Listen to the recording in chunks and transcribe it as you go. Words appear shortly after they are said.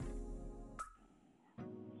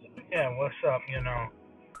Yeah, what's up?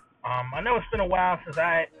 I know it's been a while since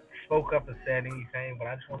I spoke up and said anything, but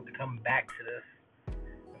I just wanted to come back to this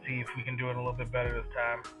and see if we can do it a little bit better this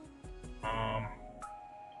time. Um,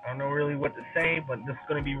 I don't know really what to say, but this is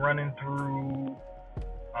going to be running through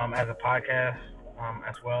as a podcast,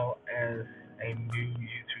 as well as a new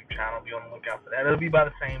YouTube channel. Be on the lookout for that. It'll be by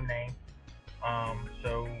the same name.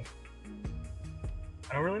 So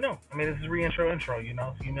I don't really know. I mean, this is intro.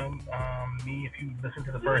 Me. If you listen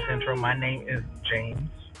to the first intro, my name is James,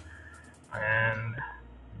 and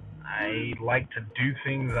I like to do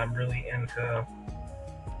things. I'm really into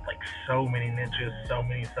like so many niches, so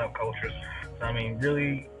many subcultures. So I mean,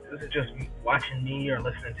 really, this is just watching me or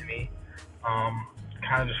listening to me,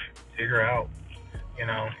 kind of just figure out, you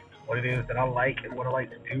know, what it is that I like and what I like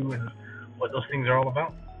to do and what those things are all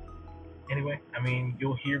about. Anyway, I mean,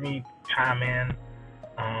 you'll hear me chime in,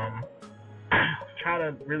 um, try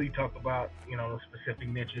to really talk about, the specific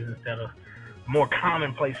niches instead of more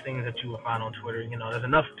commonplace things that you will find on Twitter. There's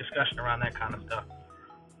enough discussion around that kind of stuff.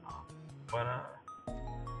 Um, but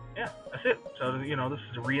yeah, that's it. So this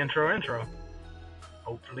is a intro.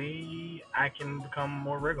 Hopefully, I can become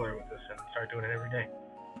more regular with this and start doing it every day.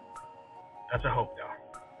 That's a hope, though.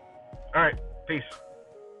 All right, peace.